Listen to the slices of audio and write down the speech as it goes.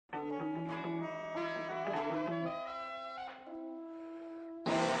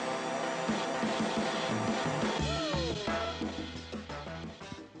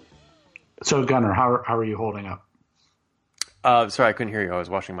So, Gunnar, how are you holding up? Sorry, I couldn't hear you. I was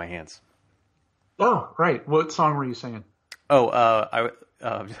washing my hands. Oh, right. What song were you singing? Oh,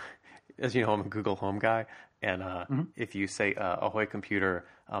 as you know, I'm a Google Home guy, and Hmm. if you say "Ahoy, computer,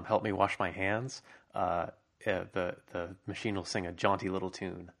 help me wash my hands," the machine will sing a jaunty little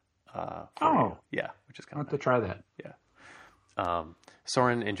tune for you. Oh, Yeah, which is I'll kind have of to nice. try that. Yeah.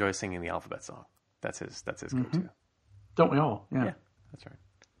 Soren enjoys singing the alphabet song. That's his Hmm. go-to. Don't we all? Yeah. Yeah, that's right.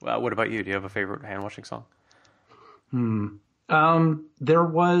 Well, what about you? Do you have a favorite hand washing song? There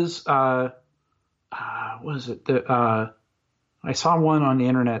was, what is it? I saw one on the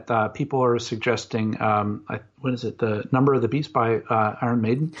internet. People are suggesting, what is it? The Number of the Beast by Iron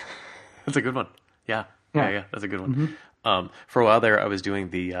Maiden. That's a good one. Yeah, yeah, Yeah. yeah. That's a good one. Hmm. For a while there, I was doing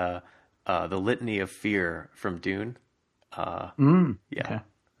the Litany of Fear from Dune. Yeah, Okay.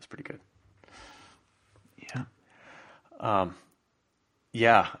 that's pretty good. Yeah.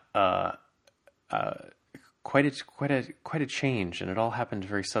 Yeah, quite a change, and it all happened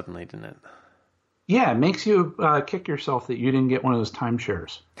very suddenly, didn't it? Yeah. It makes you kick yourself that you didn't get one of those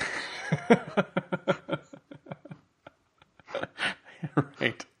timeshares.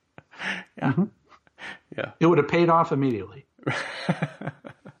 Right. Yeah. Yeah. It would have paid off immediately.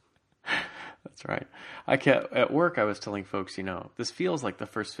 That's right. I kept at work. I was telling folks, this feels like the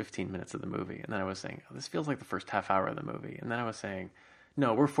first 15 minutes of the movie, and then I was saying, oh, this feels like the first half hour of the movie, and then I was saying,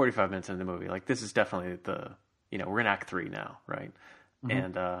 no, we're 45 minutes into the movie. Like this is definitely we're in Act 3 now, right?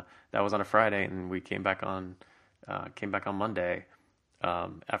 And that was on a Friday, and we came back on Monday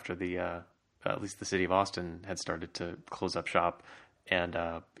after at least the city of Austin had started to close up shop, and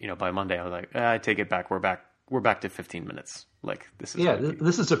by Monday I was like, I take it back. We're back to 15 minutes. Like this is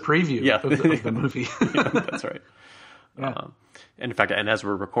This is a preview Yeah. of the movie. Yeah, that's right. Yeah. And in fact, and as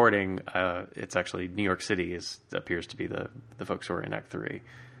we're recording, it's actually New York City appears to be the folks who are in Act 3.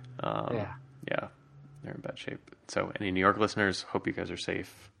 Yeah. Yeah, they're in bad shape. So any New York listeners, hope you guys are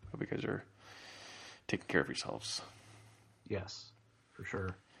safe. Hope you guys are taking care of yourselves. Yes, for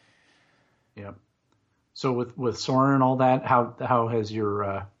sure. Yep. So with Soren and all that, how has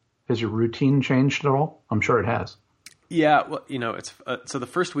your routine changed at all? I'm sure it has. Yeah, well, it's so the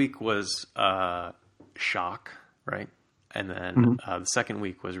first week was shock, right? And then the second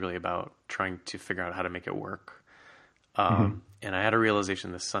week was really about trying to figure out how to make it work. And I had a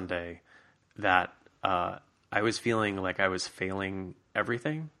realization this Sunday that I was feeling like I was failing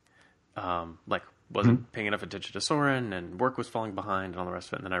everything. Like wasn't paying enough attention to Soren, and work was falling behind and all the rest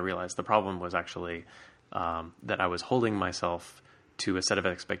of it. And then I realized the problem was actually that I was holding myself to a set of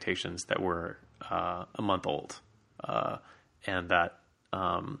expectations that were a month old. And that,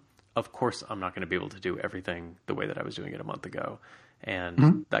 of course, I'm not going to be able to do everything the way that I was doing it a month ago.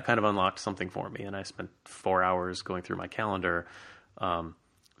 And that kind of unlocked something for me. And I spent 4 hours going through my calendar,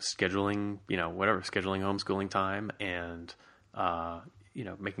 scheduling homeschooling time and,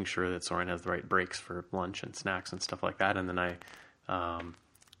 making sure that Soren has the right breaks for lunch and snacks and stuff like that. And then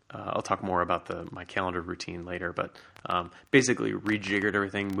I'll talk more about my calendar routine later, but basically rejiggered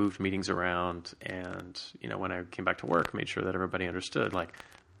everything, moved meetings around, and when I came back to work, made sure that everybody understood, like,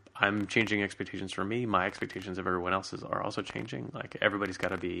 I'm changing expectations for me. My expectations of everyone else's are also changing. Like everyone's just got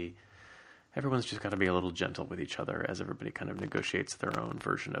to be a little gentle with each other as everybody kind of negotiates their own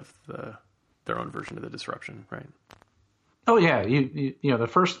version of the disruption, right? Oh yeah, the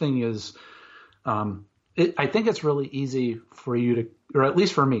first thing is, I think it's really easy for you to, or at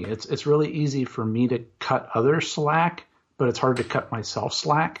least for me, it's really easy for me to cut others slack, but it's hard to cut myself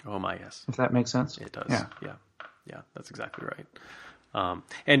slack. Oh my, yes, if that makes sense. it does. Yeah. Yeah, that's exactly right.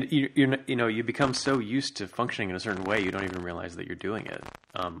 And you become so used to functioning in a certain way, you don't even realize that you're doing it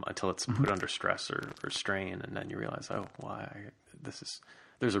until it's put under stress or strain, and then you realize, oh,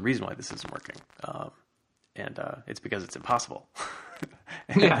 there's a reason why this isn't working. And it's because it's impossible.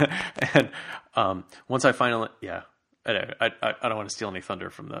 And once I finally, I don't want to steal any thunder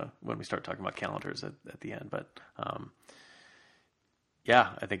from when we start talking about calendars at the end, but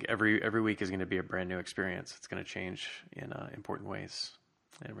I think every week is going to be a brand new experience. It's going to change in important ways,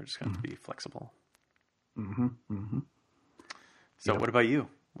 and we're just going to have to be flexible. So, what about you?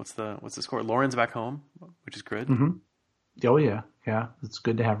 What's the score? Lauren's back home, which is good. Oh yeah, it's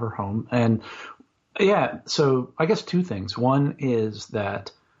good to have her home. And yeah, so I guess two things. One is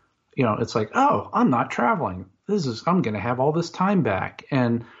that it's like, oh, I'm not traveling. I'm going to have all this time back.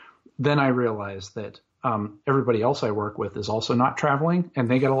 And then I realized that everybody else I work with is also not traveling, and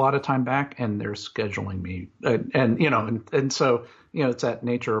they get a lot of time back, and they're scheduling me, and so it's that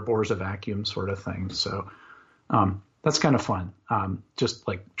nature abhors a vacuum sort of thing. So that's kind of fun, just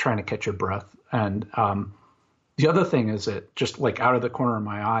like trying to catch your breath. And the other thing is that just like out of the corner of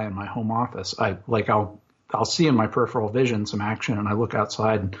my eye in my home office, I'll see in my peripheral vision some action, and I look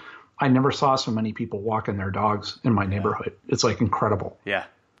outside, and I never saw so many people walking their dogs in my neighborhood. It's like incredible. Yeah.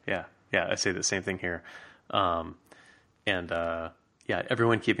 I say the same thing here. Everyone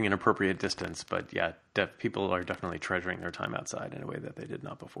keeping an appropriate distance, but people are definitely treasuring their time outside in a way that they did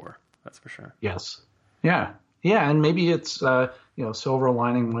not before. That's for sure. Yes. Yeah. Yeah. And maybe it's, silver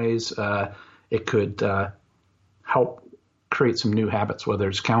lining ways, it could, help create some new habits, whether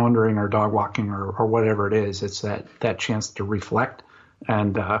it's calendaring or dog walking or whatever it is. It's that chance to reflect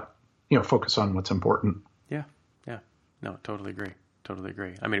and, focus on what's important. Yeah. No, totally agree.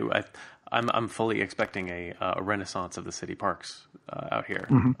 I mean, I'm fully expecting a renaissance of the city parks out here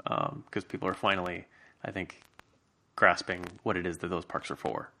because people are finally, I think, grasping what it is that those parks are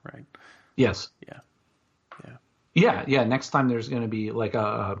for, right? Yes. Yeah. Next time there's going to be like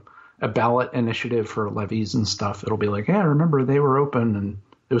a ballot initiative for levies and stuff, it'll be like, yeah, remember they were open and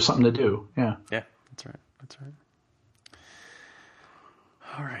it was something to do. Yeah. Yeah, that's right.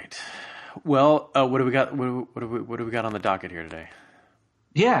 All right. Well, what do we got? What do we got on the docket here today?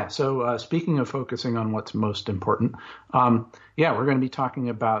 Yeah. So speaking of focusing on what's most important, we're going to be talking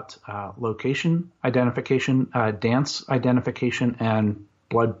about location identification, dance identification, and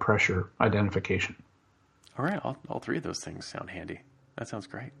blood pressure identification. All right. All three of those things sound handy. That sounds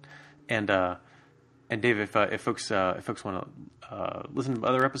great. And Dave, if folks want to listen to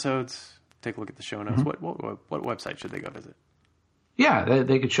other episodes, take a look at the show notes. What website should they go visit? Yeah,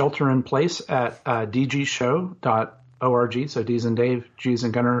 they could shelter in place at dgshow.org. So D's and Dave, G's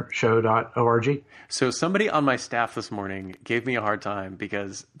and Gunner show.org. So somebody on my staff this morning gave me a hard time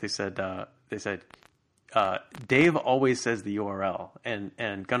because they said Dave always says the URL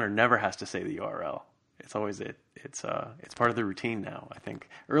and Gunner never has to say the URL. It's always it's part of the routine now. I think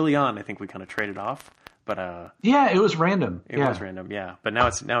early on, I think we kind of traded off, but it was random. It was random, yeah. But now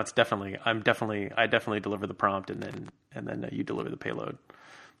it's definitely I definitely deliver the prompt and then you deliver the payload.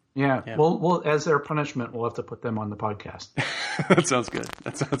 Yeah. Well, as their punishment, we'll have to put them on the podcast. That sounds good.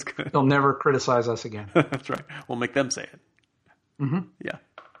 They'll never criticize us again. That's right. We'll make them say it. Mm-hmm. Yeah.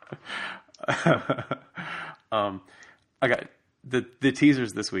 I got the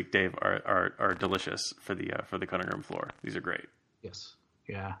teasers this week, Dave, are delicious for the cutting room floor. These are great. Yes.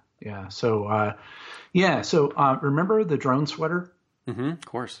 Yeah. So, remember the drone sweater? Mm-hmm. Of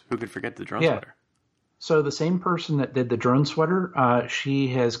course. Who could forget the drone sweater? So the same person that did the drone sweater, she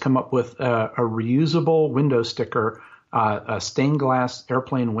has come up with a reusable window sticker, a stained glass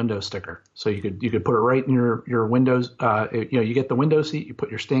airplane window sticker. So you could put it right in your windows. You get the window seat, you put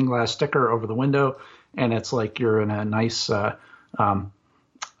your stained glass sticker over the window, and it's like you're in a nice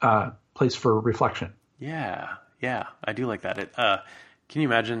place for reflection. Yeah, I do like that. Can you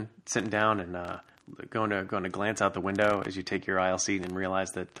imagine sitting down and going to glance out the window as you take your aisle seat and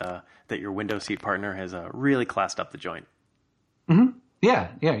realize that your window seat partner has really classed up the joint? Mm-hmm. Yeah,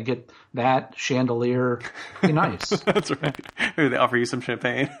 you get that chandelier. Be nice. That's right. Maybe they offer you some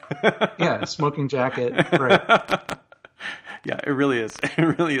champagne. Yeah, smoking jacket. Right. Yeah, it really is.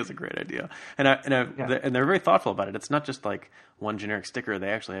 It really is a great idea, and they're very thoughtful about it. It's not just like one generic sticker. They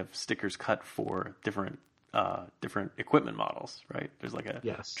actually have stickers cut for different equipment models. Right? There's like a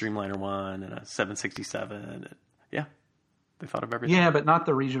Dreamliner one and a 767. Yeah, they thought of everything. Yeah, but not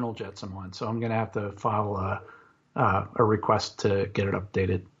the regional Jetson one. So I'm going to have to file a request to get it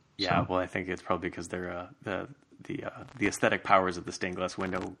updated. Yeah, well, I think it's probably because they're the aesthetic powers of the stained glass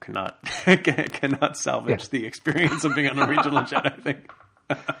window cannot salvage the experience of being on a regional jet, I think.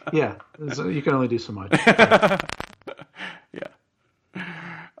 Yeah, so you can only do so much. Yeah.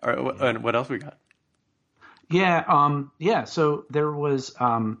 All right, and what else we got? Yeah, so there was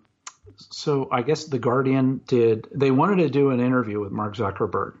so I guess The Guardian they wanted to do an interview with Mark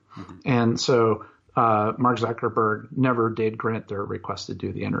Zuckerberg. Mm-hmm. And so Mark Zuckerberg never did grant their request to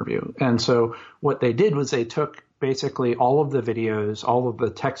do the interview. And so what they did was they took basically all of the videos, all of the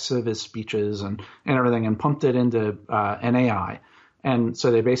texts of his speeches and everything and pumped it into an AI. And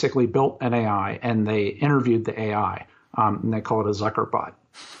so they basically built an AI and they interviewed the AI. And they call it a Zuckerbot.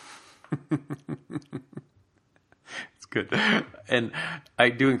 It's good. And I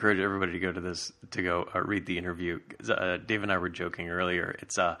do encourage everybody to go to read the interview. Dave and I were joking earlier.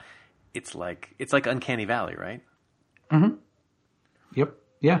 It's like Uncanny Valley, right? Mm-hmm. Yep.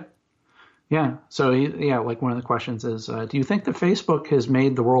 Yeah. So like one of the questions is, do you think that Facebook has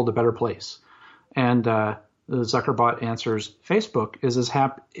made the world a better place? And the Zuckerbot answers, Facebook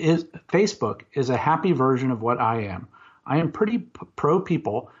is a happy version of what I am. I am pretty pro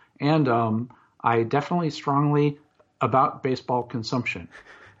people, and I definitely strongly about baseball consumption.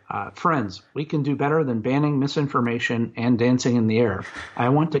 Friends, we can do better than banning misinformation and dancing in the air. I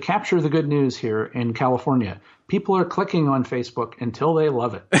want to capture the good news here in California. People are clicking on Facebook until they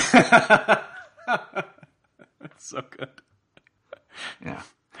love it. That's so good. Yeah.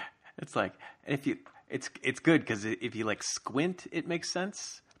 It's like, it's good because if you like squint, it makes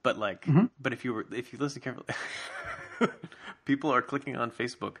sense. But like, but if you listen carefully, people are clicking on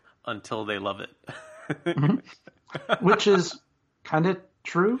Facebook until they love it. Which is kind of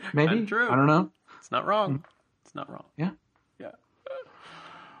true, maybe. Kind of true. I don't know. It's not wrong. It's not wrong. Yeah. Yeah.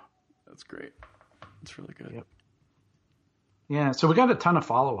 That's great. It's really good. Yep. Yeah. So we got a ton of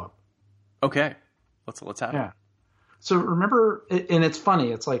follow up. Okay. Let's have it. So remember, and it's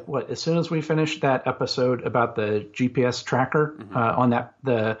funny. It's like as soon as we finished that episode about the GPS tracker on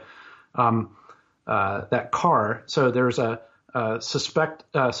that car. So there's a suspect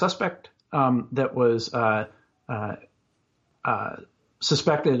that was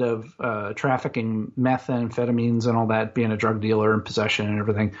suspected of trafficking methamphetamines and all that, being a drug dealer and possession and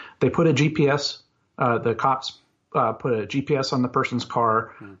everything. They put a GPS. The cops put a GPS on the person's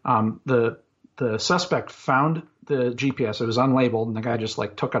car. The suspect found the GPS. It was unlabeled, and the guy just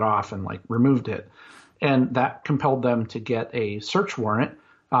like took it off and like removed it, and that compelled them to get a search warrant.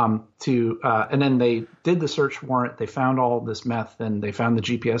 And then they did the search warrant. They found all this meth, and they found the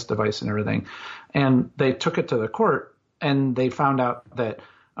GPS device and everything, and they took it to the court. And they found out that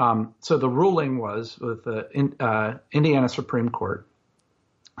so the ruling was with the Indiana Supreme Court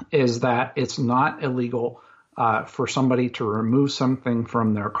is that it's not illegal for somebody to remove something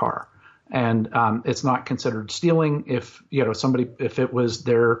from their car, and it's not considered stealing if it was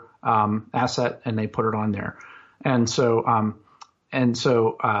their asset and they put it on there, and so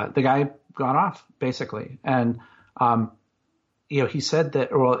the guy got off basically, and he said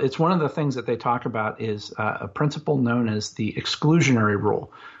that, well, it's one of the things that they talk about is a principle known as the exclusionary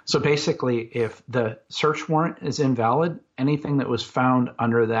rule. So basically, if the search warrant is invalid, anything that was found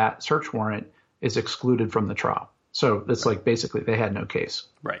under that search warrant is excluded from the trial. So it's like basically they had no case.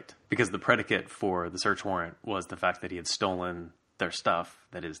 Right. Because the predicate for the search warrant was the fact that he had stolen their stuff,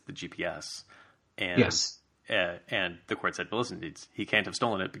 that is the GPS. And, yes. And the court said, well, listen, he can't have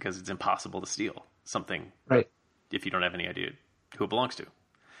stolen it because it's impossible to steal something. Right. If you don't have any idea who it belongs to.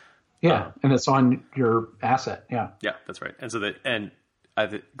 Yeah, and it's on your asset. Yeah. Yeah, that's right. And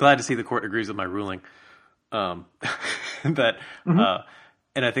I'm glad to see the court agrees with my ruling. That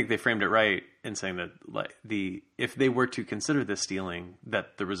and I think they framed it right in saying that like if they were to consider this stealing,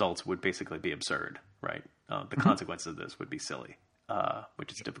 that the results would basically be absurd, right? The consequences of this would be silly,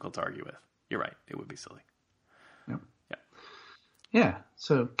 which is difficult to argue with. You're right; it would be silly. Yep. Yeah. Yeah.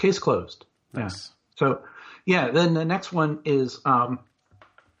 So case closed. Nice. Yeah. So. Yeah, then the next one is one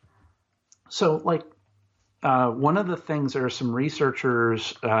of the things, there are some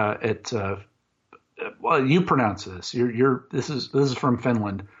researchers at well, you pronounce this. This is from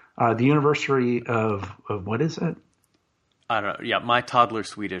Finland, the University of what is it? I don't know. Yeah, my toddler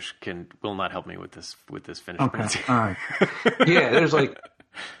Swedish will not help me with this Finnish. Okay, all right. Yeah, there's like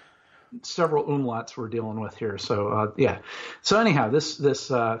several umlauts we're dealing with here. So yeah. So anyhow,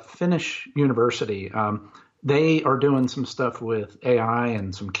 this Finnish university. They are doing some stuff with AI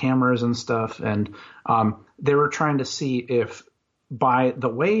and some cameras and stuff. And they were trying to see if by the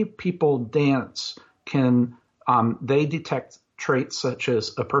way people dance can they detect traits such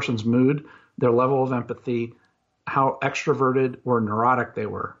as a person's mood, their level of empathy, how extroverted or neurotic they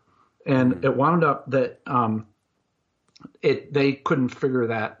were. And it wound up that they couldn't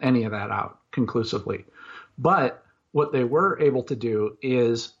figure any of that out conclusively. But what they were able to do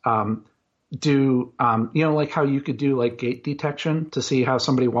is like how you could do like gait detection to see how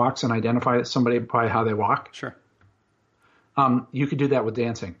somebody walks and identify somebody by how they walk. Sure. You could do that with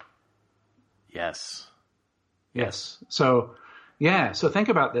dancing. Yes. So, yeah. So think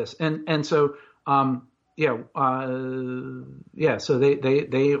about this. And so, so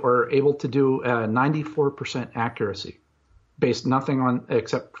they were able to do 94% accuracy based nothing on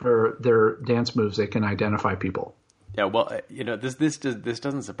except for their dance moves. They can identify people. Yeah, well, this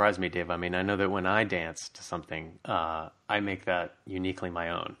doesn't surprise me, Dave. I mean, I know that when I dance to something, I make that uniquely my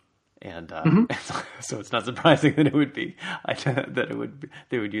own, and so it's not surprising that it would be they would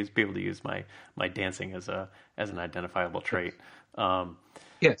be able to use my dancing as an identifiable trait.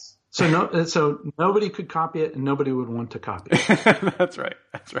 Yes. So nobody could copy it, and nobody would want to copy it. That's right.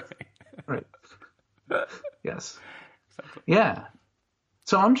 Right. Yes. Exactly. Yeah.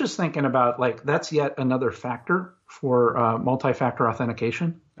 So I'm just thinking about like that's yet another factor for multi-factor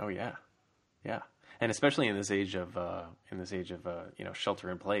authentication. Oh yeah, yeah, and especially in this age of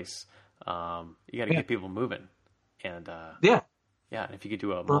shelter in place, you got to Yeah, get people moving, and yeah, yeah, and if you could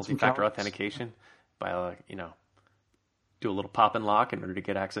do a burn some multi-factor calories. authentication by do a little pop and lock in order to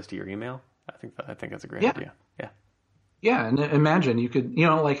get access to your email, I think that's a great Yeah, idea. Yeah. yeah, and imagine you could,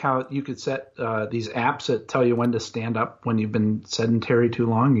 like how you could set these apps that tell you when to stand up when you've been sedentary too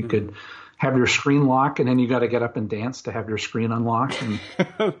long. You Mm-hmm. could have your screen lock, and then you got to get up and dance to have your screen unlocked. And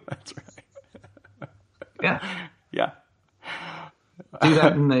That's right. yeah, Yeah. do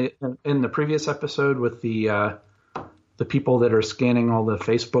that in the previous episode with the people that are scanning all the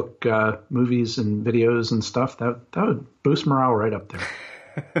Facebook movies and videos and stuff. That would boost morale right up there.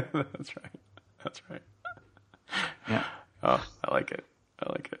 That's right. That's right. Yeah. Oh, I like it.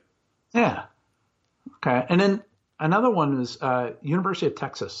 I like it. Yeah. Okay. And then another one is University of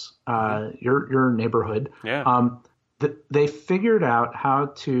Texas, your neighborhood. Yeah. They figured out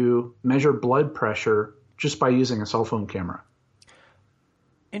how to measure blood pressure just by using a cell phone camera.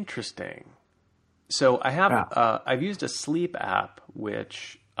 Interesting. So I have Yeah. I've used a sleep app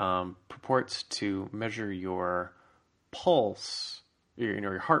which purports to measure your pulse,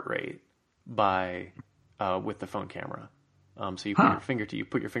 your heart rate by with the phone camera. So you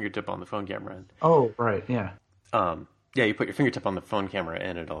put your fingertip on the phone camera, and Oh, right. Yeah. yeah, you put your fingertip on the phone camera,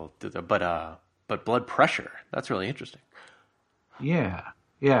 and it'll do the but blood pressure. That's really interesting. Yeah.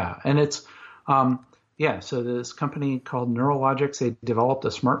 Yeah. And it's, so this company called Neurologics, they developed a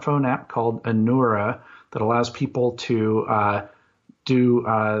smartphone app called Anura that allows people to do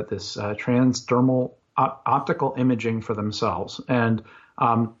this transdermal optical imaging for themselves. And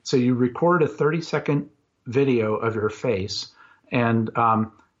so you record a 30-second video of your face, and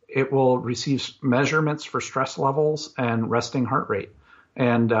it will receive measurements for stress levels and resting heart rate.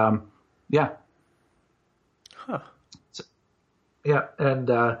 And yeah. Huh. Yeah. And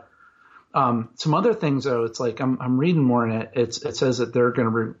some other things, though, it's like I'm reading more in it. It says that they're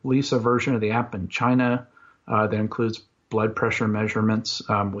going to release a version of the app in China that includes blood pressure measurements,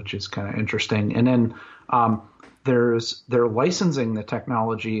 which is kind of interesting. And then they're licensing the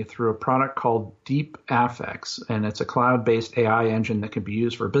technology through a product called Deep Affix, and it's a cloud-based AI engine that can be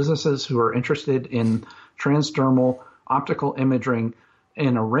used for businesses who are interested in transdermal optical imaging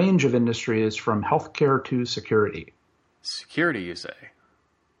in a range of industries from healthcare to security. Security, you say?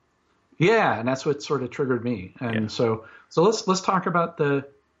 Yeah, and that's what sort of triggered me. And Yeah. so let's talk about the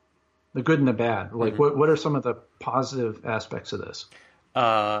good and the bad. Like, what are some of the positive aspects of this?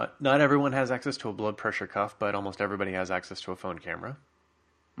 Not everyone has access to a blood pressure cuff, but almost everybody has access to a phone camera.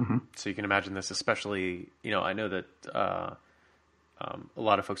 Mm-hmm. So you can imagine this, especially, I know that a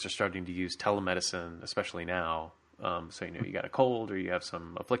lot of folks are starting to use telemedicine, especially now. So, you got a cold or you have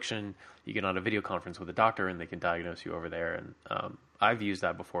some affliction, you get on a video conference with a doctor and they can diagnose you over there. And I've used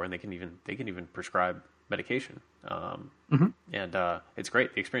that before, and they can even prescribe medication. And it's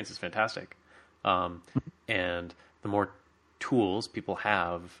great. The experience is fantastic. And the more tools people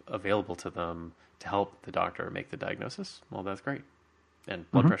have available to them to help the doctor make the diagnosis, well, that's great. And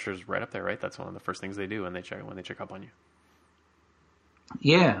blood pressure is right up there, right? That's one of the first things they do when they check up on you.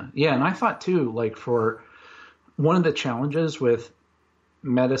 Yeah, yeah, and I thought too, like for one of the challenges with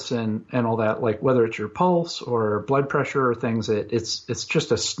medicine and all that, like whether it's your pulse or blood pressure or things, it's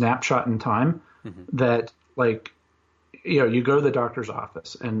just a snapshot in time that like you go to the doctor's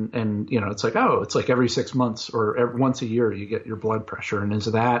office and it's like, oh, it's like every 6 months or once a year you get your blood pressure, and is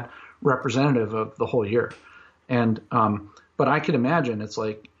that representative of the whole year? And but I could imagine it's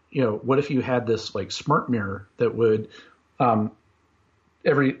like, what if you had this like smart mirror that would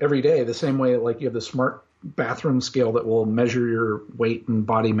every day, the same way like you have the smart bathroom scale that will measure your weight and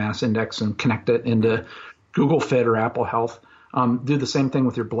body mass index and connect it into Google Fit or Apple Health. Do the same thing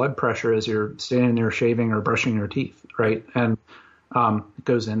with your blood pressure as you're standing there shaving or brushing your teeth, right? And it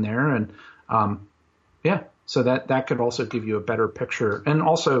goes in there, and so that could also give you a better picture, and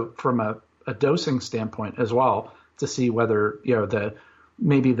also from a dosing standpoint as well, to see whether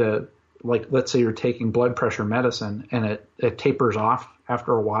let's say you're taking blood pressure medicine and it tapers off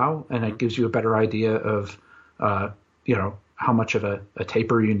after a while, and it gives you a better idea of how much of a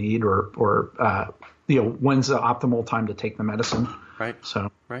taper you need, or when's the optimal time to take the medicine. Right. So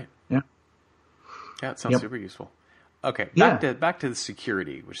right. Yeah, it sounds super useful. Okay, back to the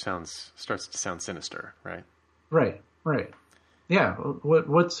security, which starts to sound sinister, right? Right. Yeah. What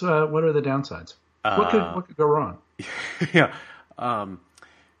are the downsides? What could go wrong? Yeah.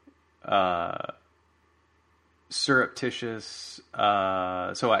 Surreptitious.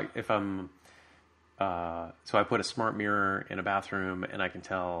 So if I'm so I put a smart mirror in a bathroom, and I can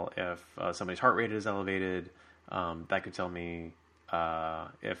tell if somebody's heart rate is elevated. That could tell me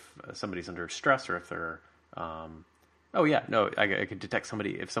if somebody's under stress or if they're. I could detect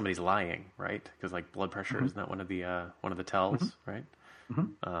if somebody's lying, right? Because like blood pressure isn't that one of the tells, right?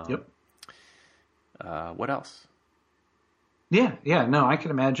 Yep. What else? Yeah. No, I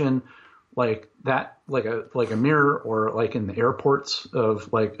can imagine like that, like a mirror, or like in the airports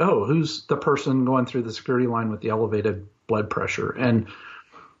of like, oh, who's the person going through the security line with the elevated blood pressure? And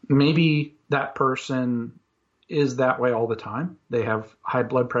maybe that person is that way all the time. They have high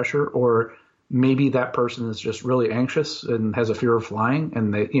blood pressure, or maybe that person is just really anxious and has a fear of flying,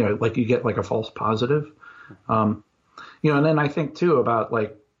 and they, like you get like a false positive. And then I think too about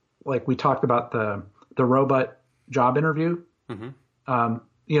like we talked about the robot job interview.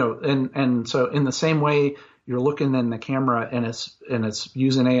 And so in the same way you're looking in the camera and it's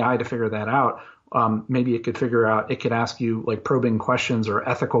using AI to figure that out. Maybe it could ask you like probing questions or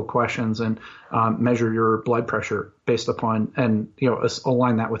ethical questions and measure your blood pressure based upon, and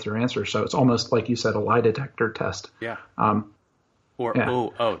align that with your answer. So it's almost like you said, a lie detector test. Yeah.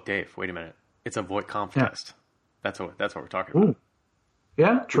 Dave, wait a minute. It's a VoIP test. That's what we're talking about. Ooh.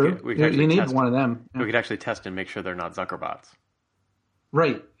 Yeah, true. You need one of them. Yeah. We could actually test and make sure they're not Zuckerbots.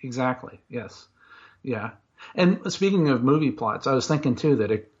 Right. Exactly. Yes. Yeah. And speaking of movie plots, I was thinking too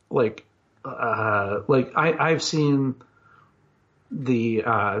that it I've seen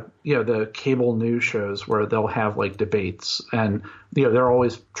the cable news shows where they'll have like debates, and they're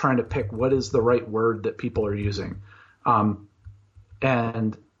always trying to pick what is the right word that people are using,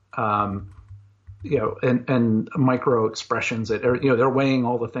 and micro expressions that are, they're weighing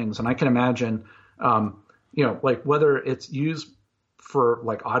all the things. And I can imagine like whether it's used for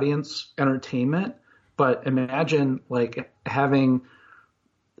like audience entertainment, but imagine like having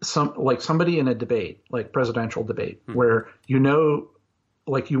somebody in a debate, like presidential debate, where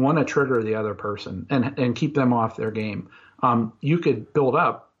like you want to trigger the other person and keep them off their game. You could build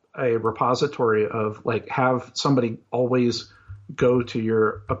up a repository of like have somebody always go to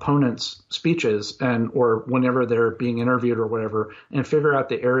your opponent's speeches or whenever they're being interviewed or whatever, and figure out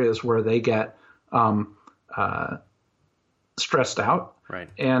the areas where they get stressed out, right,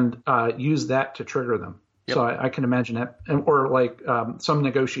 and use that to trigger them. Yep. So I can imagine that, or like some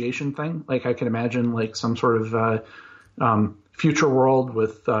negotiation thing. Like I can imagine like some sort of future world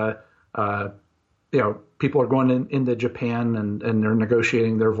with people are going into Japan and they're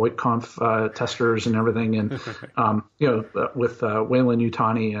negotiating their VoIP testers and everything, and with Wayland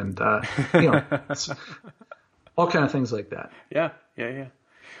Yutani and all kind of things like that. Yeah.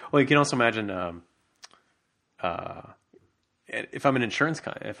 Well, you can also imagine if I'm an insurance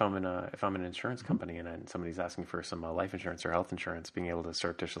company and somebody's asking for some life insurance or health insurance, being able to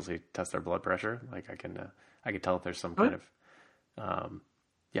surreptitiously test their blood pressure, like I can tell if there's some kind of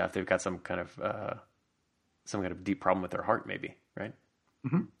if they've got some kind of deep problem with their heart, maybe, right?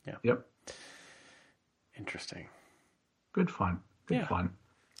 Mm-hmm. Yeah. Yep. Interesting. Good fun. It's good fun.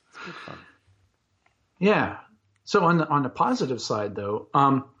 Yeah. So on the positive side, though,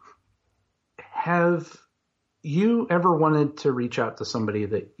 have you ever wanted to reach out to somebody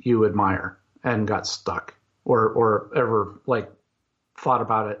that you admire and got stuck, or ever like thought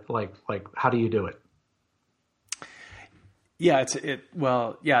about it? Like how do you do it? Yeah,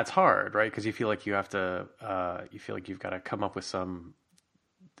 it's hard, right? Because you feel like you have to, you feel like you've got to come up with some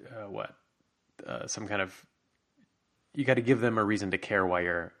kind of, you got to give them a reason to care why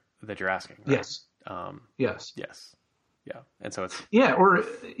you're asking. Right? Yes. Yes. Yeah. And so it's. Yeah. Or,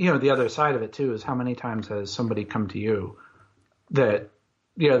 the other side of it too is how many times has somebody come to you that,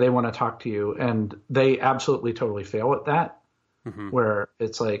 they want to talk to you and they absolutely totally fail at that, where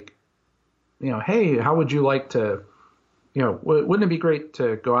it's like, hey, how would you like to, wouldn't it be great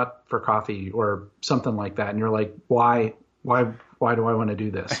to go out for coffee or something like that? And you're like, why do I want to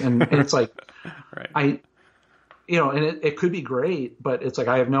do this? And it's like, right. And it could be great, but it's like,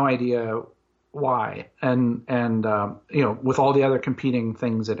 I have no idea why. And with all the other competing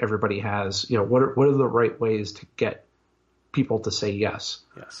things that everybody has, what are the right ways to get people to say yes?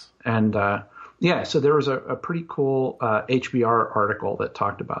 Yes. And, so there was a pretty cool HBR article that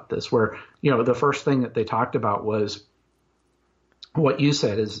talked about this, where, the first thing that they talked about was what you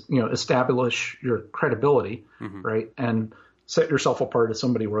said is, establish your credibility, right? And set yourself apart as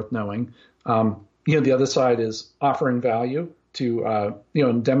somebody worth knowing. The other side is offering value to,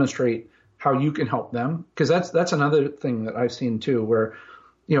 and demonstrate how you can help them. Because that's another thing that I've seen too, where,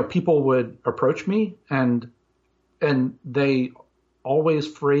 people would approach me and they always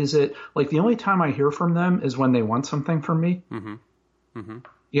phrase it like the only time I hear from them is when they want something from me.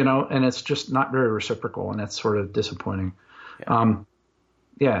 and it's just not very reciprocal, and that's sort of disappointing. Yeah.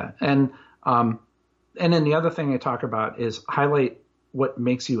 Yeah. And then the other thing I talk about is highlight what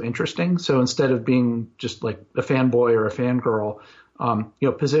makes you interesting. So instead of being just like a fanboy or a fangirl,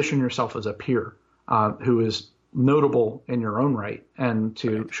 position yourself as a peer who is notable in your own right, and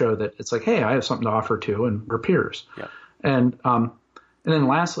to show that it's like, hey, I have something to offer too, and we're peers. Yeah. And then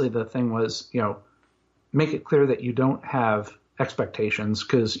lastly, the thing was, make it clear that you don't have expectations,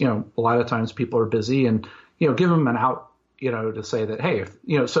 because, a lot of times people are busy, and, give them an out, to say that, hey,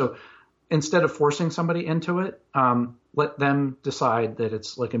 so instead of forcing somebody into it, let them decide that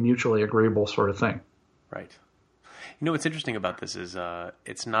it's like a mutually agreeable sort of thing. Right. What's interesting about this is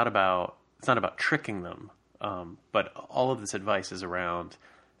it's not about tricking them, but all of this advice is around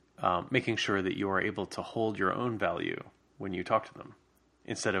making sure that you are able to hold your own value when you talk to them,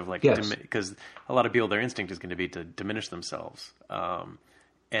 instead of like, because a lot of people, their instinct is going to be to diminish themselves,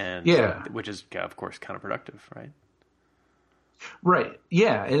 which is, of course, counterproductive, right? Right.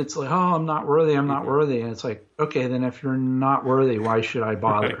 Yeah. And it's like, oh, I'm not worthy. I'm not worthy. And it's like, okay, then if you're not worthy, why should I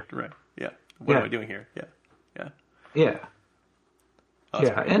bother? Right. Yeah. What am I doing here? Yeah. Yeah. Yeah. Oh,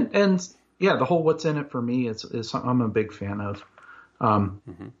 yeah. And the whole what's in it for me is something I'm a big fan of.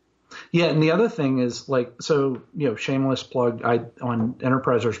 Yeah. And the other thing is like, so, shameless plug, on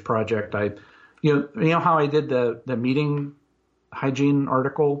Enterprisers Project, how I did the meeting hygiene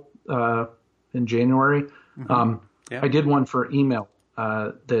article in January. I did one for email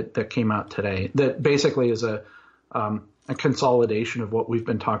that came out today that basically is a consolidation of what we've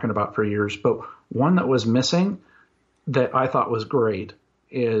been talking about for years. But one that was missing that I thought was great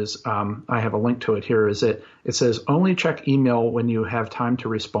is, I have a link to it here, is it says only check email when you have time to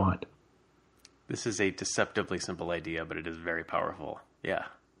respond. This is a deceptively simple idea, but it is very powerful. Yeah.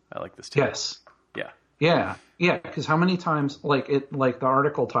 I like this too. Yes. Yeah. Yeah. Yeah. Because how many times, like the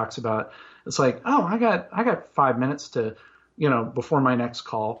article talks about, it's like, oh, I got 5 minutes to, before my next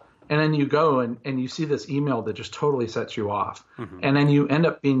call. And then you go and you see this email that just totally sets you off. And then you end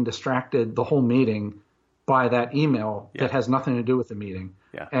up being distracted the whole meeting by that email that has nothing to do with the meeting.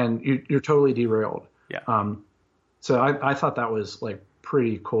 Yeah. And you're totally derailed. Yeah. So I thought that was like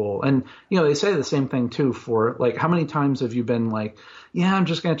pretty cool. And, they say the same thing too for like, how many times have you been like, yeah, I'm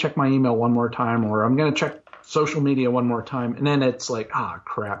just going to check my email one more time, or I'm going to check social media one more time. And then it's like,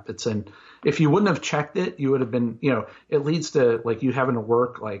 crap, it's in. If you wouldn't have checked it, you would have been, it leads to like you having to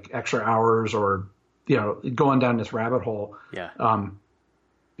work like extra hours, or, going down this rabbit hole. Yeah.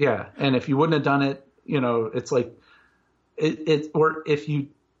 Yeah. And if you wouldn't have done it, it's like or if you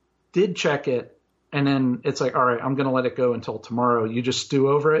did check it and then it's like, all right, I'm going to let it go until tomorrow. You just stew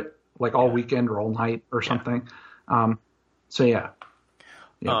over it like all weekend or all night or something. So yeah.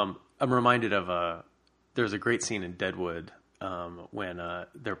 I'm reminded of there's a great scene in Deadwood when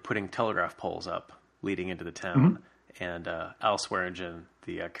they're putting telegraph poles up leading into the town, and Al Swearingen,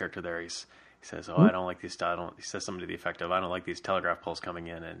 the character there, he says, "Oh, I don't like these. He says something to the effect of, "I don't like these telegraph poles coming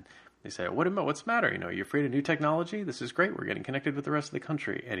in." And they say, "What's the matter? You're afraid of new technology? This is great. We're getting connected with the rest of the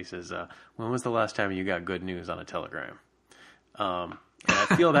country." And he says, "When was the last time you got good news on a telegram?" And I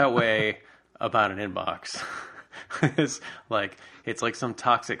feel that way about an inbox. It's like some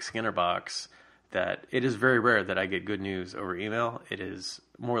toxic Skinner box. That it is very rare that I get good news over email. It is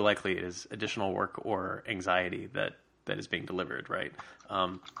more likely it is additional work or anxiety that is being delivered, right?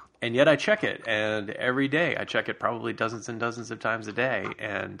 And yet I check it, and every day I check it probably dozens and dozens of times a day,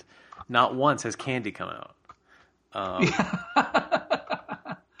 and not once has candy come out.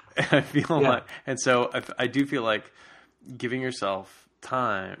 I feel like, and so I do feel like giving yourself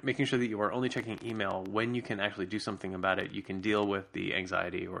time, making sure that you are only checking email when you can actually do something about it. You can deal with the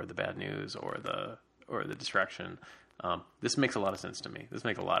anxiety or the bad news or the distraction. This makes a lot of sense to me.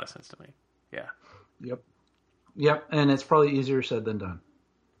 Yeah. Yep. And it's probably easier said than done.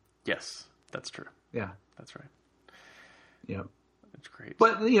 Yes, that's true. Yeah. That's right. Yep. That's great.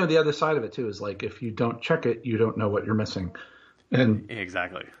 But the other side of it too is like, if you don't check it, you don't know what you're missing. And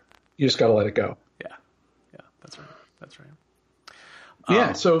exactly. You just got to let it go. Yeah. That's right.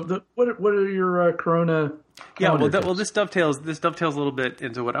 Yeah. So what are your Corona? Yeah. Well, this dovetails a little bit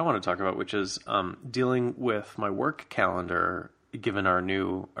into what I want to talk about, which is dealing with my work calendar given our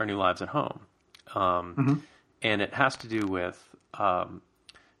new lives at home, and it has to do with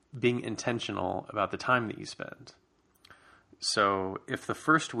being intentional about the time that you spend. So if the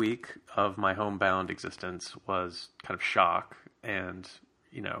first week of my homebound existence was kind of shock and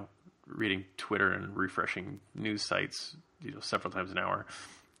reading Twitter and refreshing news sites several times an hour.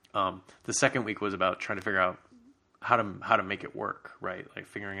 The second week was about trying to figure out how to make it work, right? Like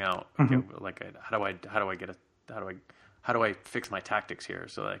figuring out, okay, like how do I how do I fix my tactics here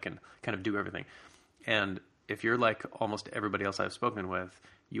so that I can kind of do everything? And if you're like almost everybody else I've spoken with,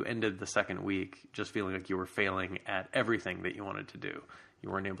 you ended the second week just feeling like you were failing at everything that you wanted to do. You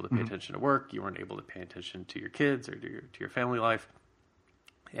weren't able to pay attention to work. You weren't able to pay attention to your kids or to your family life.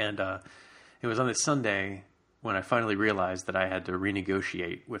 And it was on this Sunday when I finally realized that I had to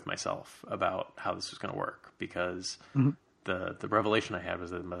renegotiate with myself about how this was going to work, because the revelation I had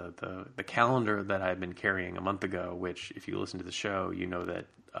was that the calendar that I had been carrying a month ago, which if you listen to the show, you know that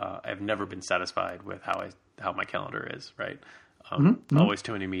I've never been satisfied with how my calendar is, right? Always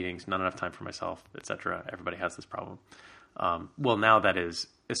too many meetings, not enough time for myself, etc. Everybody has this problem. Well, now that is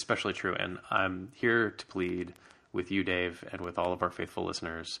especially true, and I'm here to plead with you, Dave, and with all of our faithful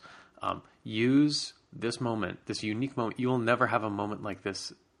listeners. Use this moment, this unique moment. You will never have a moment like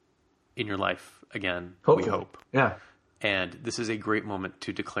this in your life again, Hopefully. we hope. Yeah. And this is a great moment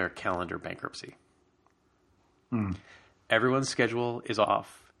to declare calendar bankruptcy. Everyone's schedule is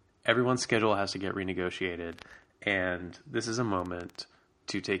off. Everyone's schedule has to get renegotiated. And this is a moment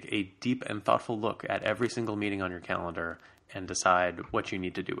to take a deep and thoughtful look at every single meeting on your calendar and decide what you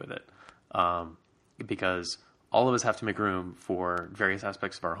need to do with it. Because all of us have to make room for various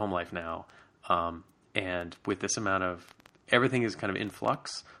aspects of our home life now. And with this amount of, everything is kind of in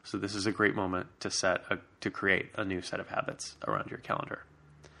flux. So this is a great moment to create a new set of habits around your calendar.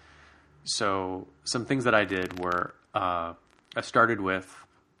 So some things that I did were, I started with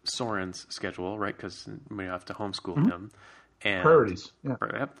Soren's schedule, right? Because we have to homeschool him. And Priorities. Yeah.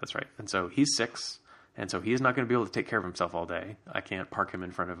 Yep, that's right. And so he's 6, and so he's not going to be able to take care of himself all day. I can't park him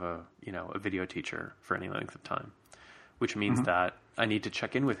in front of a video teacher for any length of time, which means that I need to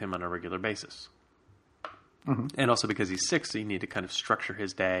check in with him on a regular basis. And also because he's 6, you need to kind of structure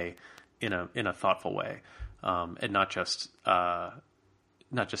his day in a thoughtful way, and not just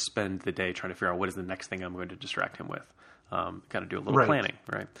spend the day trying to figure out what is the next thing I'm going to distract him with. Kind of do a little planning,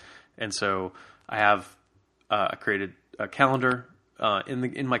 right? And so I have created a calendar.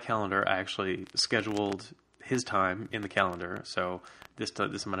 In my calendar, I actually scheduled his time in the calendar. So this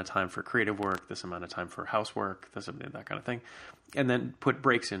amount of time for creative work, this amount of time for housework, that kind of thing, and then put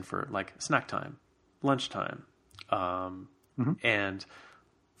breaks in for like snack time, lunchtime, and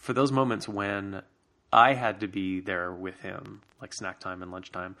for those moments when I had to be there with him, like snack time and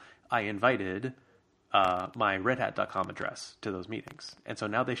lunchtime, I invited my redhat.com address to those meetings. And so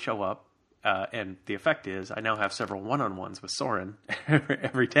now they show up, and the effect is I now have several one-on-ones with Soren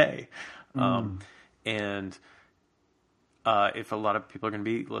every day. And if a lot of people are going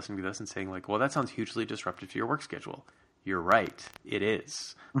to be listening to this and saying like, well, that sounds hugely disruptive to your work schedule. You're right. It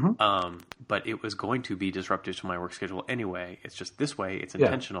is. But it was going to be disruptive to my work schedule anyway. It's just this way. It's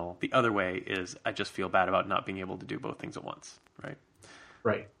intentional. The other way is I just feel bad about not being able to do both things at once. Right.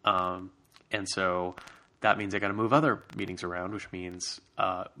 Right. And so that means I got to move other meetings around, which means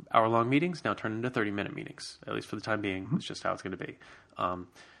hour-long meetings now turn into 30-minute meetings, at least for the time being. It's just how it's going to be.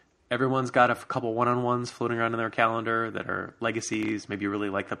 Everyone's got a couple one-on-ones floating around in their calendar that are legacies. Maybe you really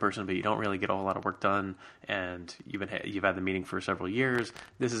like the person, but you don't really get a whole lot of work done, and you've had the meeting for several years.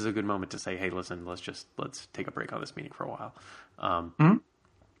 This is a good moment to say, hey, listen, let's take a break on this meeting for a while.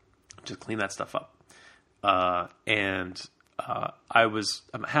 Just clean that stuff up. I was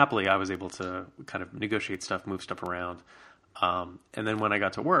able to kind of negotiate stuff, move stuff around. And then when I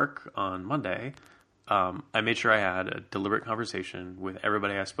got to work on Monday, I made sure I had a deliberate conversation with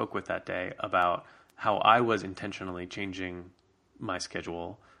everybody I spoke with that day about how I was intentionally changing my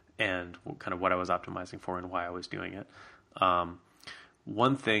schedule and kind of what I was optimizing for and why I was doing it.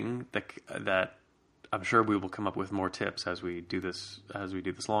 One thing that I'm sure we will come up with more tips as we do this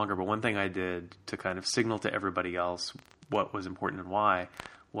longer, but one thing I did to kind of signal to everybody else what was important and why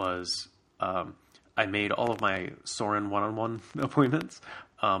was I made all of my Soren one-on-one appointments.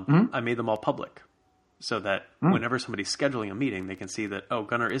 I made them all public so that whenever somebody's scheduling a meeting, they can see that, oh,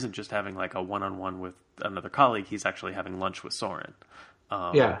 Gunnar isn't just having like a one-on-one with another colleague. He's actually having lunch with Soren.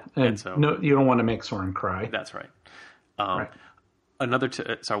 And so no, you don't want to make Soren cry. That's right. Right.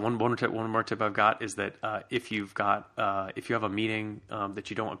 One more tip I've got is that if you have a meeting that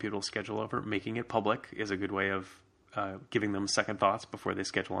you don't want people to schedule over, making it public is a good way of giving them second thoughts before they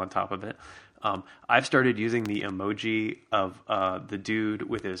schedule on top of it. I've started using the emoji of the dude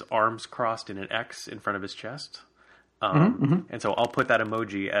with his arms crossed in an X in front of his chest, and so I'll put that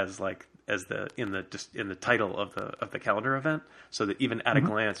emoji as in the title of the calendar event, so that even at a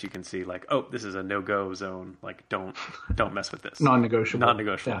glance you can see like, oh, this is a no-go zone. Like, don't mess with this.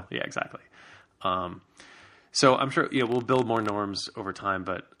 Non-negotiable. Yeah, exactly. So I'm sure we'll build more norms over time,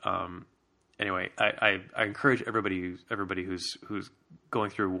 but anyway, I encourage everybody who's going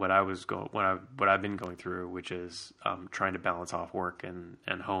through what I've been going through, which is trying to balance off work and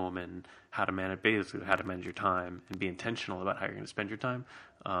home, and how to manage your time and be intentional about how you're going to spend your time.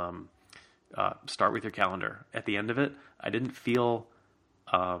 Start with your calendar. At the end of it, it didn't feel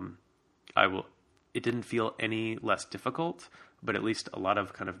any less difficult, but at least a lot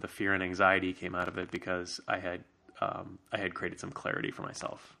of kind of the fear and anxiety came out of it, because I had created some clarity for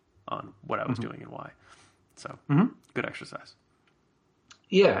myself on what I was doing and why. So good exercise.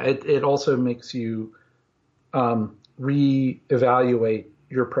 Yeah. It also makes you reevaluate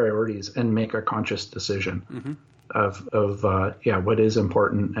your priorities and make a conscious decision of what is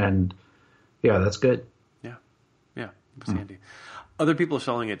important. And yeah, that's good. Yeah. It was handy. Other people are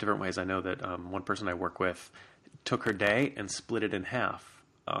selling it different ways. I know that one person I work with took her day and split it in half.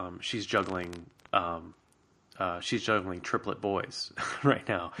 She's juggling triplet boys right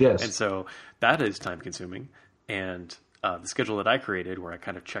now. Yes. And so that is time consuming. And the schedule that I created, where I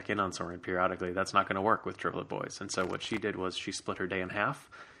kind of check in on someone periodically, that's not going to work with triplet boys. And so what she did was she split her day in half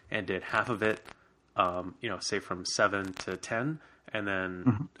and did half of it, say from 7 to 10, and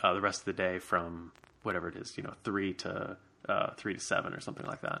then the rest of the day from whatever it is, 3 to 7 or something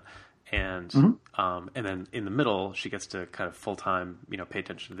like that. And then in the middle, she gets to kind of full time, pay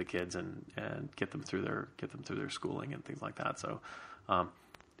attention to the kids and get them through their schooling and things like that. So,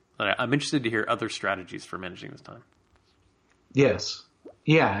 I'm interested to hear other strategies for managing this time. Yes.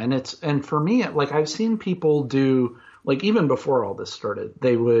 Yeah. And for me, like, I've seen people do, like, even before all this started,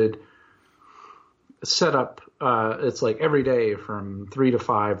 they would set up, it's like every day from 3 to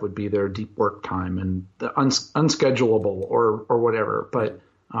 5 would be their deep work time, and the unschedulable or whatever. But,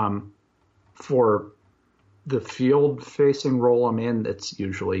 for the field facing role I'm in,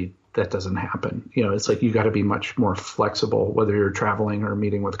 that doesn't happen. It's like, you got to be much more flexible, whether you're traveling or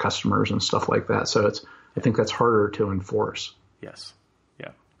meeting with customers and stuff like that. So I think that's harder to enforce. Yes.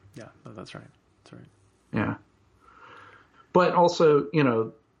 Yeah. No, that's right. Yeah. But also,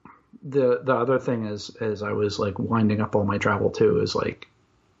 the other thing is, as I was like winding up all my travel too, is like,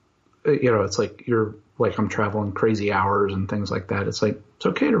 it's like I'm traveling crazy hours and things like that. It's like, it's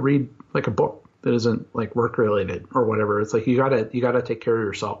okay to read like a book that isn't like work related or whatever. It's like, you gotta take care of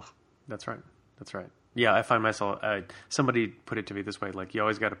yourself. That's right. Yeah. I find myself, somebody put it to me this way, like, you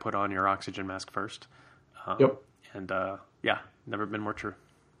always got to put on your oxygen mask first. Yep. And, never been more true.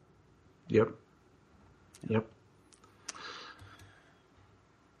 Yep.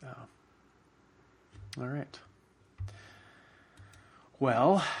 All right.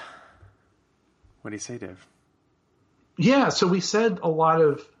 Well, what do you say, Dave? Yeah. So we said a lot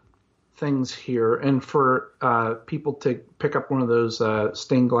of things here, and for people to pick up one of those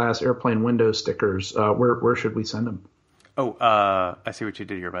stained glass airplane window stickers, where should we send them? Oh, I see what you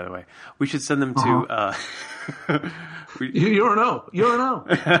did here, by the way. We should send them to. You don't know.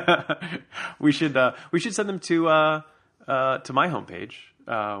 We should send them to my homepage,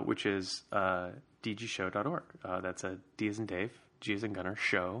 which is dgshow.org. That's a D as in Dave, G as in Gunner,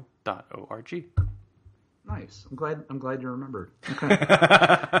 show.org. Nice. I'm glad you remembered. Okay.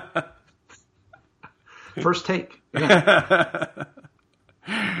 First take. Yeah.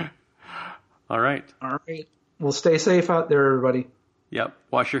 All right. Well, stay safe out there, everybody. Yep.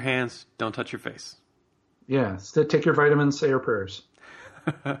 Wash your hands. Don't touch your face. Yeah. Take your vitamins. Say your prayers.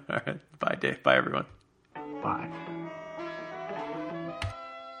 All right. Bye, Dave. Bye, everyone. Bye.